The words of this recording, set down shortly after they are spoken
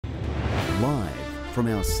Live from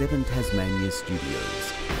our 7 Tasmania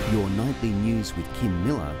studios, your nightly news with Kim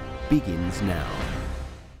Miller begins now.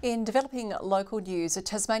 In developing local news, a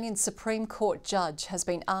Tasmanian Supreme Court judge has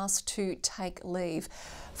been asked to take leave.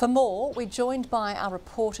 For more, we're joined by our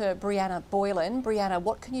reporter Brianna Boylan. Brianna,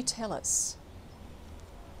 what can you tell us?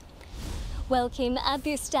 Well, Kim, at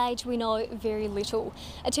this stage we know very little.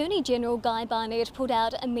 Attorney General Guy Barnett put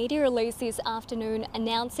out a media release this afternoon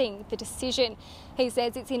announcing the decision. He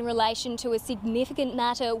says it's in relation to a significant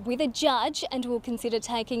matter with a judge and will consider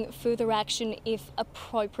taking further action if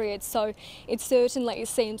appropriate. So it certainly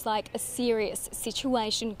seems like a serious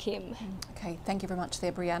situation, Kim. Okay, thank you very much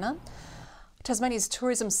there, Brianna. Tasmania's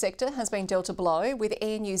tourism sector has been dealt a blow with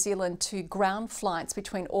Air New Zealand to ground flights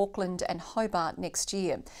between Auckland and Hobart next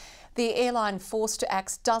year. The airline forced to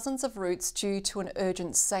axe dozens of routes due to an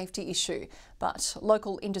urgent safety issue. But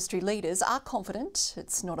local industry leaders are confident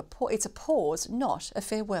it's a pause, not a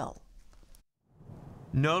farewell.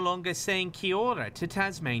 No longer saying kia ora to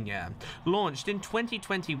Tasmania. Launched in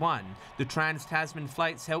 2021, the Trans-Tasman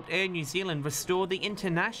flights helped Air New Zealand restore the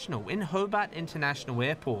International in Hobart International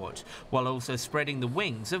Airport, while also spreading the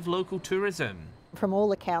wings of local tourism. From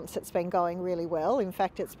all accounts, it's been going really well. In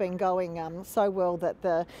fact, it's been going so well that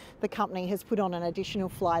the company has put on an additional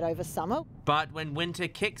flight over summer. But when winter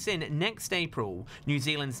kicks in next April, New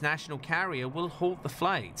Zealand's national carrier will halt the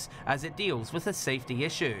flights as it deals with a safety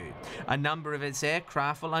issue. A number of its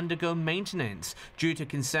aircraft will undergo maintenance due to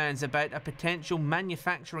concerns about a potential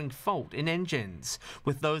manufacturing fault in engines.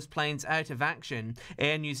 With those planes out of action,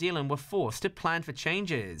 Air New Zealand were forced to plan for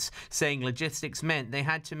changes, saying logistics meant they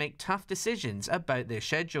had to make tough decisions about their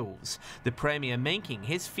schedules. The Premier making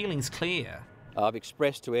his feelings clear. I've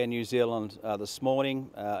expressed to Air New Zealand this morning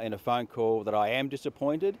in a phone call that I am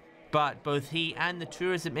disappointed. But both he and the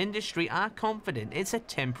tourism industry are confident it's a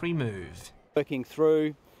temporary move. Working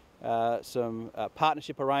through some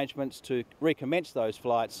partnership arrangements to recommence those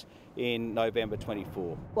flights in November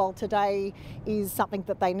 24. While today is something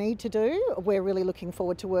that they need to do, we're really looking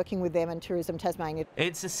forward to working with them and Tourism Tasmania.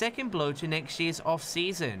 It's the second blow to next year's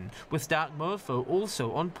off-season, with Dark Mofo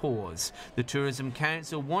also on pause. The Tourism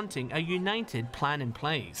Council wanting a united plan in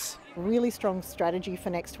place. Really strong strategy for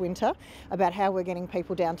next winter about how we're getting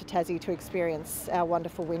people down to Tassie to experience our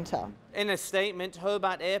wonderful winter. In a statement,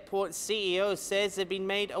 Hobart Airport CEO says they've been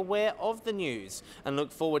made aware of the news and look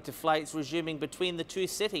forward to flights resuming between the two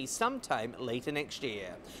cities sometime later next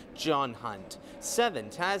year. John Hunt, 7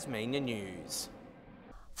 Tasmania News.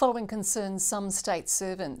 Following concerns some state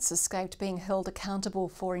servants escaped being held accountable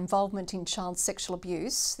for involvement in child sexual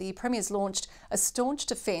abuse, the Premier's launched a staunch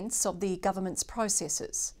defence of the government's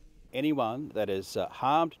processes. Anyone that has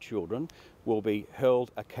harmed children will be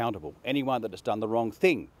held accountable. Anyone that has done the wrong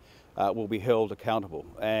thing will be held accountable.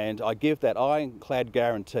 And I give that ironclad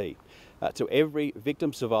guarantee to every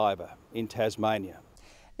victim survivor in Tasmania.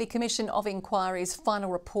 The Commission of Inquiry's final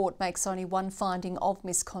report makes only one finding of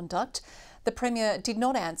misconduct. The Premier did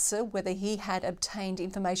not answer whether he had obtained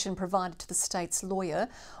information provided to the state's lawyer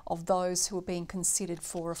of those who were being considered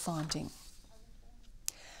for a finding.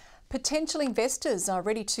 Potential investors are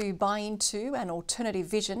ready to buy into an alternative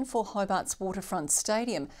vision for Hobart's waterfront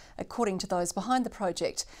stadium, according to those behind the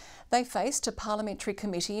project. They faced a parliamentary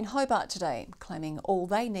committee in Hobart today, claiming all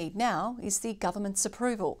they need now is the government's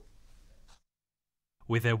approval.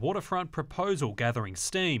 With their waterfront proposal gathering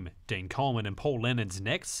steam, Dean Coleman and Paul Lennon's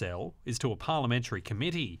next sell is to a parliamentary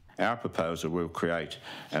committee. Our proposal will create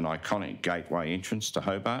an iconic gateway entrance to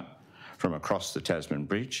Hobart from across the Tasman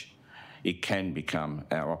Bridge. It can become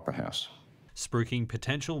our opera house. Spruiking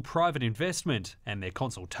potential private investment and their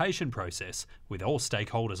consultation process with all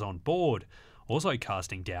stakeholders on board, also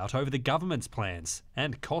casting doubt over the government's plans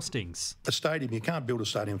and costings. A stadium, you can't build a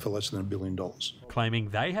stadium for less than $1 billion. Claiming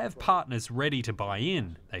they have partners ready to buy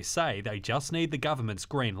in, they say they just need the government's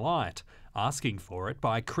green light, asking for it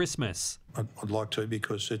by Christmas. I'd like to,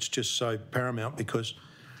 because it's just so paramount, because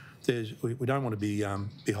we don't want to be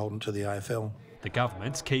beholden to the AFL. The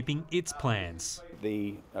government's keeping its plans.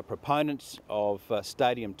 The proponents of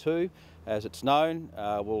Stadium 2, as it's known,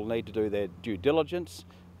 will need to do their due diligence,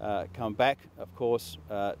 come back, of course,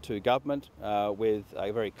 to government with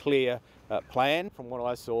a very clear plan. From what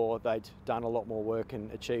I saw, they'd done a lot more work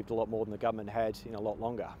and achieved a lot more than the government had in a lot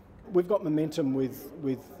longer. We've got momentum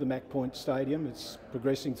with the Mac Point Stadium. It's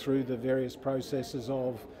progressing through the various processes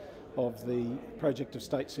of the project of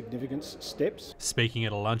state significance steps. Speaking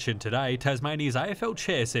at a luncheon today, Tasmania's AFL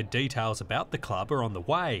chair said details about the club are on the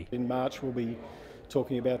way. In March we'll be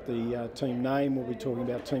talking about the team name, we'll be talking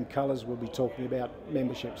about team colours, we'll be talking about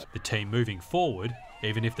memberships. The team moving forward,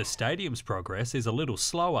 even if the stadium's progress is a little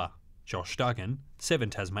slower. Josh Duggan, 7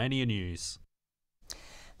 Tasmania News.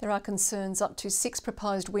 There are concerns up to 6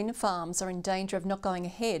 proposed wind farms are in danger of not going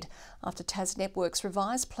ahead after TasNetworks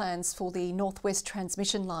revised plans for the North West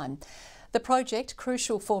transmission line. The project,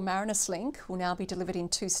 crucial for Marinus Link, will now be delivered in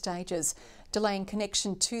 2 stages, delaying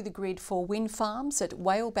connection to the grid for wind farms at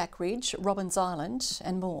Whaleback Ridge, Robbins Island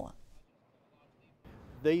and more.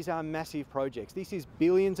 These are massive projects. This is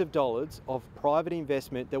billions of dollars of private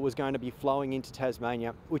investment that was going to be flowing into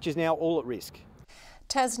Tasmania, which is now all at risk.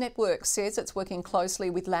 TasNetworks says it's working closely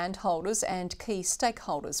with landholders and key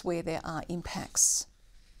stakeholders where there are impacts.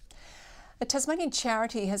 A Tasmanian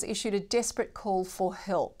charity has issued a desperate call for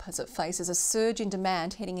help as it faces a surge in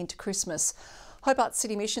demand heading into Christmas. Hobart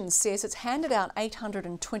City Missions says it's handed out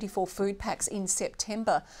 824 food packs in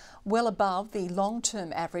September, well above the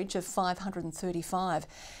long-term average of 535.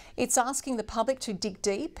 It's asking the public to dig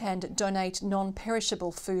deep and donate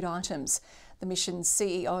non-perishable food items. The mission's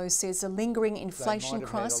CEO says the lingering inflation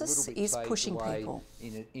crisis is pushing people.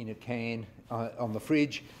 In a can on the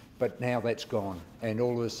fridge, but now that's gone, and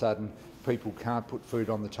all of a sudden people can't put food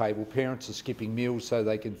on the table. Parents are skipping meals so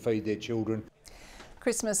they can feed their children.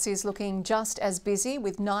 Christmas is looking just as busy,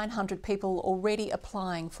 with 900 people already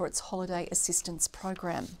applying for its holiday assistance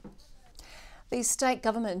program. The state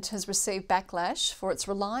government has received backlash for its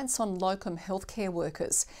reliance on locum healthcare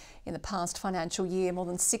workers. In the past financial year, more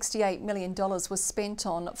than $68 million was spent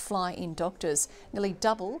on fly-in doctors, nearly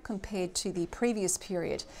double compared to the previous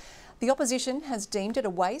period. The opposition has deemed it a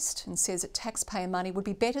waste and says that taxpayer money would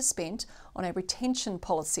be better spent on a retention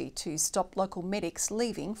policy to stop local medics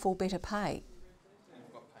leaving for better pay.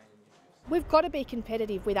 We've got to be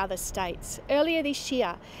competitive with other states. Earlier this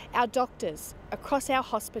year, our doctors across our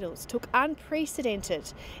hospitals took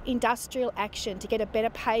unprecedented industrial action to get a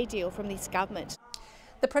better pay deal from this government.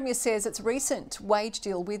 The Premier says its recent wage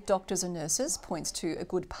deal with doctors and nurses points to a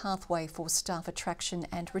good pathway for staff attraction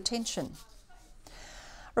and retention.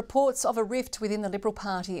 Reports of a rift within the Liberal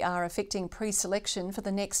Party are affecting pre-selection for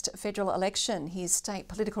the next federal election. Here's state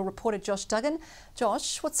political reporter Josh Duggan.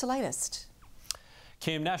 Josh, what's the latest?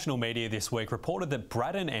 Kim, national media this week reported that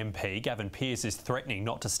Braddon MP Gavin Pearce is threatening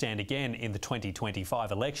not to stand again in the 2025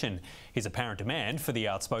 election. His apparent demand for the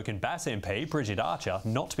outspoken Bass MP Bridget Archer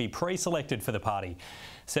not to be pre-selected for the party.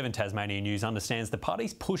 7 Tasmania News understands the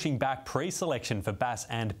party's pushing back pre-selection for Bass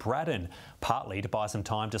and Braddon, partly to buy some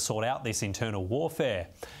time to sort out this internal warfare.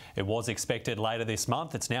 It was expected later this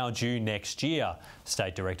month. It's now due next year.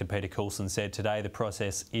 State Director Peter Coulson said today the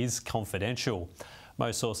process is confidential.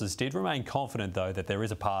 Most sources did remain confident, though, that there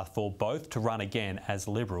is a path for both to run again as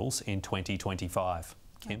Liberals in 2025.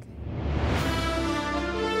 Kim?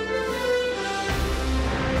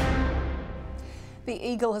 The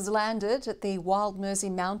Eagle has landed at the Wild Mersey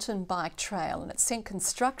mountain bike trail and it's sent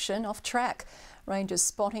construction off track. Rangers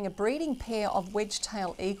spotting a breeding pair of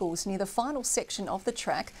wedge-tail eagles near the final section of the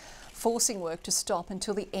track, forcing work to stop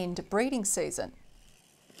until the end of breeding season.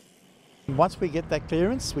 Once we get that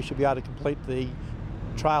clearance, we should be able to complete the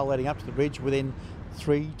trail leading up to the bridge within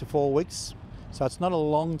 3 to 4 weeks. So it's not a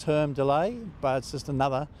long-term delay, but it's just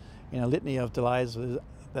another in a litany of delays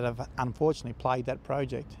that have unfortunately plagued that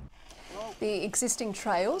project. The existing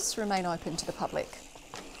trails remain open to the public.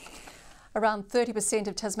 Around 30%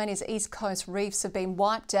 of Tasmania's east coast reefs have been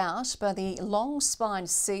wiped out by the long-spined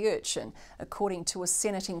sea urchin, according to a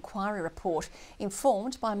Senate inquiry report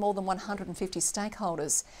informed by more than 150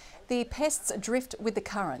 stakeholders. The pests drift with the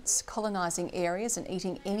currents, colonising areas and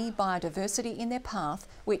eating any biodiversity in their path,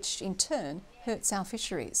 which in turn hurts our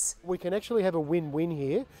fisheries. We can actually have a win-win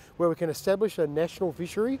here, where we can establish a national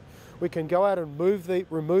fishery, we can go out and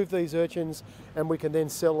remove these urchins, and we can then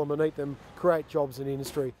sell them and eat them, create jobs and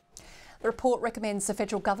industry. The report recommends the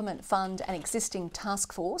federal government fund an existing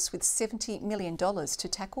task force with $70 million to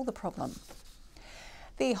tackle the problem.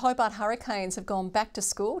 The Hobart Hurricanes have gone back to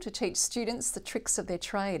school to teach students the tricks of their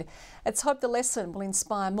trade. It's hoped the lesson will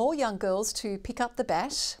inspire more young girls to pick up the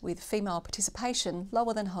bat, with female participation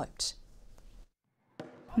lower than hoped.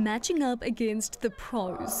 Matching up against the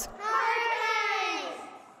pros.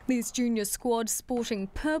 This junior squad sporting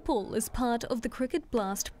purple is part of the Cricket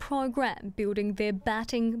Blast program, building their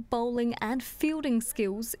batting, bowling and fielding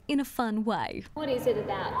skills in a fun way. What is it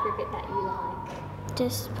about cricket that you like?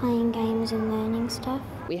 Just playing games and learning stuff.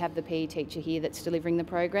 We have the PE teacher here that's delivering the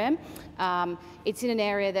program. It's in an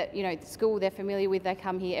area that, the school they're familiar with, they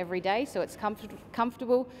come here every day, so it's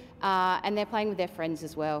comfortable. and they're playing with their friends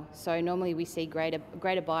as well. So normally we see greater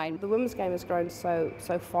buy-in. The women's game has grown so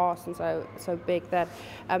fast and so big that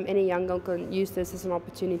any young girl can use this as an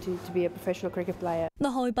opportunity to be a professional cricket player.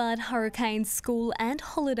 The Hobart Hurricanes school and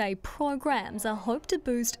holiday programs are hoped to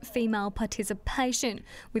boost female participation,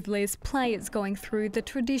 with less players going through the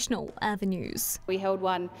traditional avenues. We held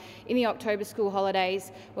one in the October school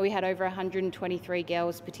holidays where we had over 123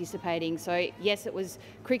 girls participating. So yes, it was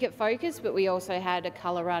cricket focused, but we also had a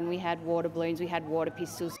colour run, we had water balloons, we had water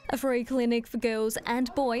pistols. A free clinic for girls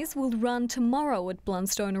and boys will run tomorrow at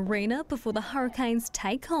Blundstone Arena before the Hurricanes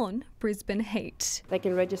take on Brisbane Heat. They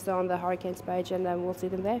can register on the Hurricanes page and we'll see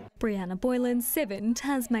them there. Brianna Boylan, 7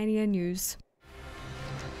 Tasmania News.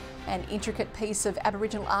 An intricate piece of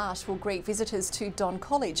Aboriginal art will greet visitors to Don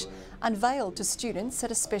College, unveiled to students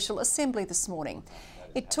at a special assembly this morning.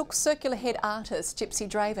 It took circular head artist Gypsy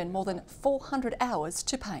Draven more than 400 hours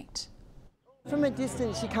to paint. From a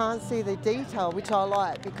distance you can't see the detail, which I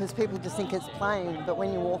like because people just think it's plain, but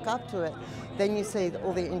when you walk up to it then you see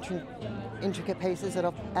all the intricate pieces that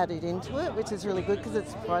I've added into it, which is really good because it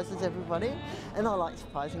surprises everybody and I like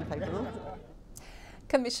surprising people.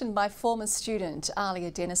 Commissioned by former student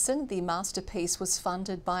Alia Dennison, the masterpiece was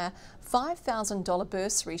funded by a $5,000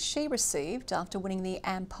 bursary she received after winning the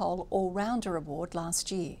Ampol All-Rounder Award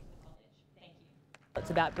last year. It's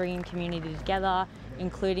about bringing community together,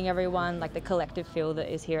 including everyone, like the collective feel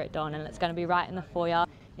that is here at Don, and it's going to be right in the foyer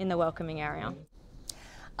in the welcoming area.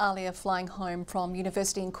 Alia flying home from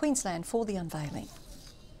university in Queensland for the unveiling.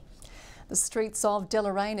 The streets of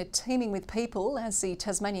Deloraine are teeming with people as the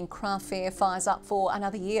Tasmanian Craft Fair fires up for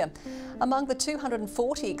another year. Among the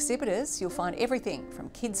 240 exhibitors, you'll find everything from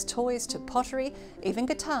kids' toys to pottery, even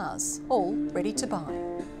guitars, all ready to buy.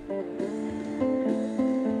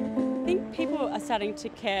 I think people are starting to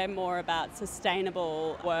care more about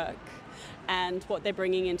sustainable work and what they're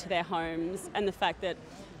bringing into their homes, and the fact that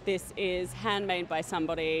this is handmade by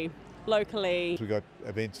somebody locally. We've got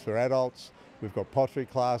events for adults. We've got pottery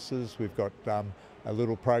classes, we've got a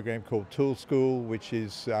little program called Tool School, which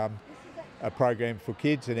is a program for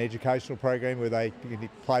kids, an educational program where they can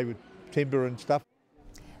play with timber and stuff.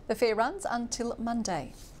 The fair runs until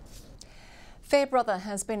Monday. Fairbrother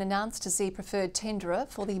has been announced as the preferred tenderer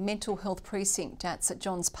for the mental health precinct at St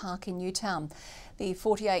John's Park in Newtown. The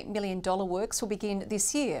 $48 million works will begin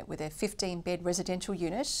this year with a 15-bed residential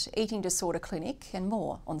unit, eating disorder clinic and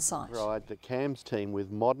more on site. Provide the CAMS team with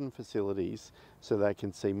modern facilities so they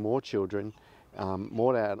can see more children,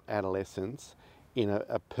 more adolescents in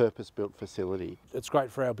a purpose-built facility. It's great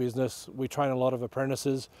for our business. We train a lot of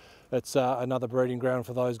apprentices. It's another breeding ground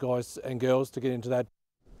for those guys and girls to get into that.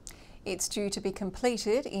 It's due to be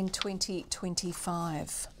completed in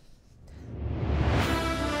 2025.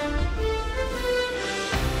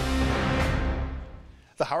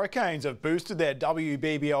 The Hurricanes have boosted their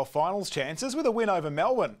WBBL finals chances with a win over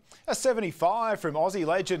Melbourne. A 75 from Aussie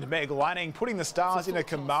legend Meg Lanning, putting the Stars in a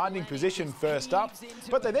commanding position first up,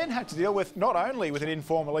 but they then had to deal with not only with an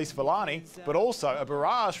informed Elise Villani, but also a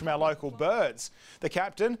barrage from our local birds. The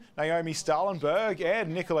captain, Naomi Stalenberg,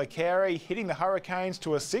 and Nicola Carey hitting the Hurricanes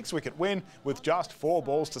to a 6-wicket win with just 4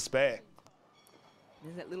 balls to spare.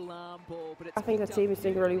 There's that little arm ball, but I think the team is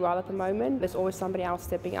doing really well at the moment. There's always somebody else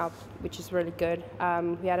stepping up, which is really good.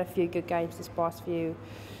 We had a few good games this past few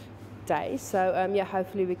days, so yeah,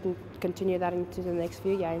 hopefully we can continue that into the next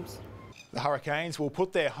few games. The Hurricanes will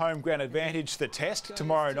put their home ground advantage to the test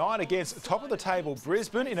tomorrow night against top-of-the-table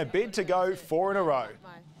Brisbane in a bid to go 4 in a row.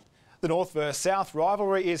 The North vs South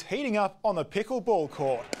rivalry is heating up on the pickleball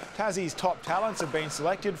court. Tassie's top talents have been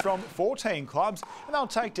selected from 14 clubs and they'll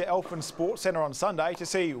take to Elfin Sports Centre on Sunday to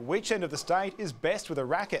see which end of the state is best with a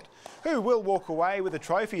racket. Who will walk away with the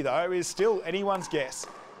trophy though is still anyone's guess.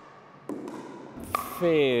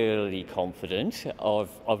 Fairly confident.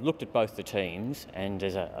 I've looked at both the teams, and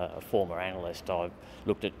as a former analyst I've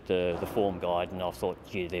looked at the form guide and I've thought,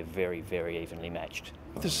 gee, they're very, very evenly matched.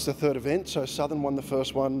 This is the third event, so Southern won the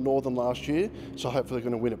first one, Northern last year, so hopefully they're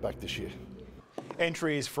going to win it back this year.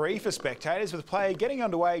 Entry is free for spectators, with play getting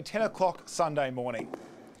underway 10 o'clock Sunday morning.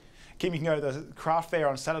 Kim, you can go to the craft fair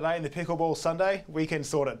on Saturday and the pickleball Sunday. Weekend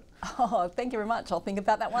sorted. Oh, thank you very much. I'll think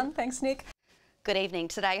about that one. Thanks, Nick. Good evening.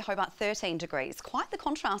 Today, Hobart 13 degrees. Quite the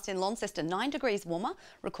contrast in Launceston, 9 degrees warmer,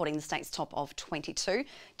 recording the state's top of 22.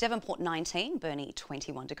 Devonport 19, Burnie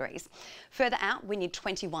 21 degrees. Further out, Wynyard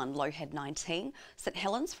 21, Low Head 19, St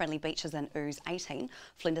Helens, Friendly Beaches and Ooze 18,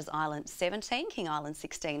 Flinders Island 17, King Island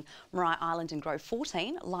 16, Maria Island and Grove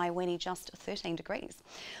 14, Lyweni just 13 degrees.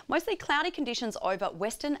 Mostly cloudy conditions over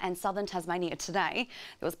western and southern Tasmania today.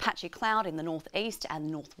 There was patchy cloud in the northeast and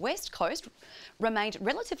northwest coast, remained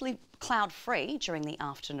relatively cloud-free cloudy during the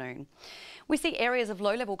afternoon. We see areas of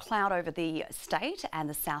low-level cloud over the state and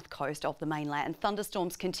the south coast of the mainland.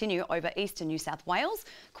 Thunderstorms continue over eastern New South Wales,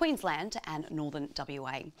 Queensland and northern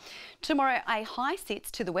WA. Tomorrow, a high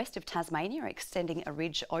sits to the west of Tasmania, extending a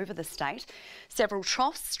ridge over the state. Several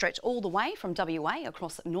troughs stretch all the way from WA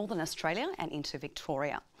across northern Australia and into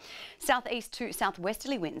Victoria. Southeast to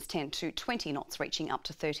southwesterly winds 10 to 20 knots, reaching up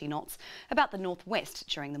to 30 knots about the northwest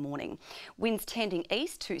during the morning. Winds tending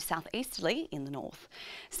east to southeasterly in the north.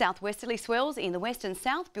 Southwesterly swells in the west and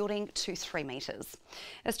south, building to 3 metres.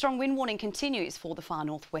 A strong wind warning continues for the far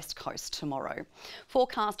northwest coast tomorrow.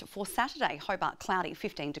 Forecast for Saturday: Hobart cloudy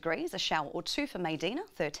 15 degrees, a shower or two for Medina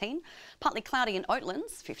 13, partly cloudy in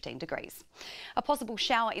Oatlands 15 degrees. A possible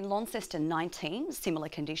shower in Launceston 19, similar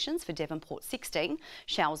conditions for Devonport 16,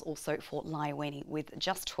 showers also for Lyowini with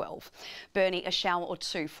just 12. Burnie a shower or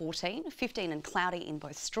two 14, 15 and cloudy in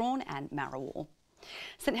both Strawn and Marrawar.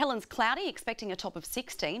 St Helens cloudy, expecting a top of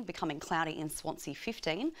 16, becoming cloudy in Swansea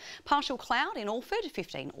 15. Partial cloud in Alford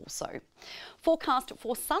 15 also. Forecast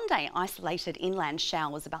for Sunday: isolated inland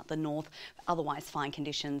showers about the north, otherwise fine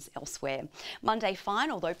conditions elsewhere. Monday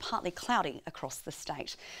fine, although partly cloudy across the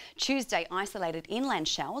state. Tuesday, isolated inland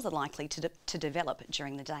showers are likely to develop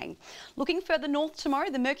during the day. Looking further north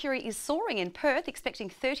tomorrow, the mercury is soaring in Perth,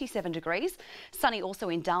 expecting 37 degrees. Sunny also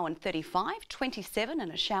in Darwin 35, 27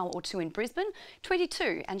 and a shower or two in Brisbane,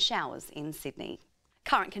 22 and showers in Sydney.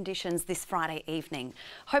 Current conditions this Friday evening.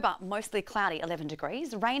 Hobart mostly cloudy 11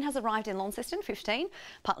 degrees. Rain has arrived in Launceston 15,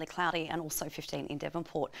 partly cloudy and also 15 in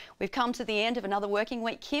Devonport. We've come to the end of another working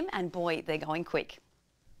week, Kim, and boy, they're going quick.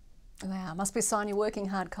 Wow, must be a sign you're working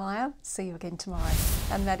hard, Kaya. See you again tomorrow.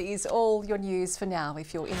 And that is all your news for now.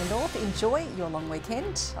 If you're in the north, enjoy your long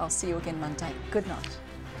weekend. I'll see you again Monday. Good night.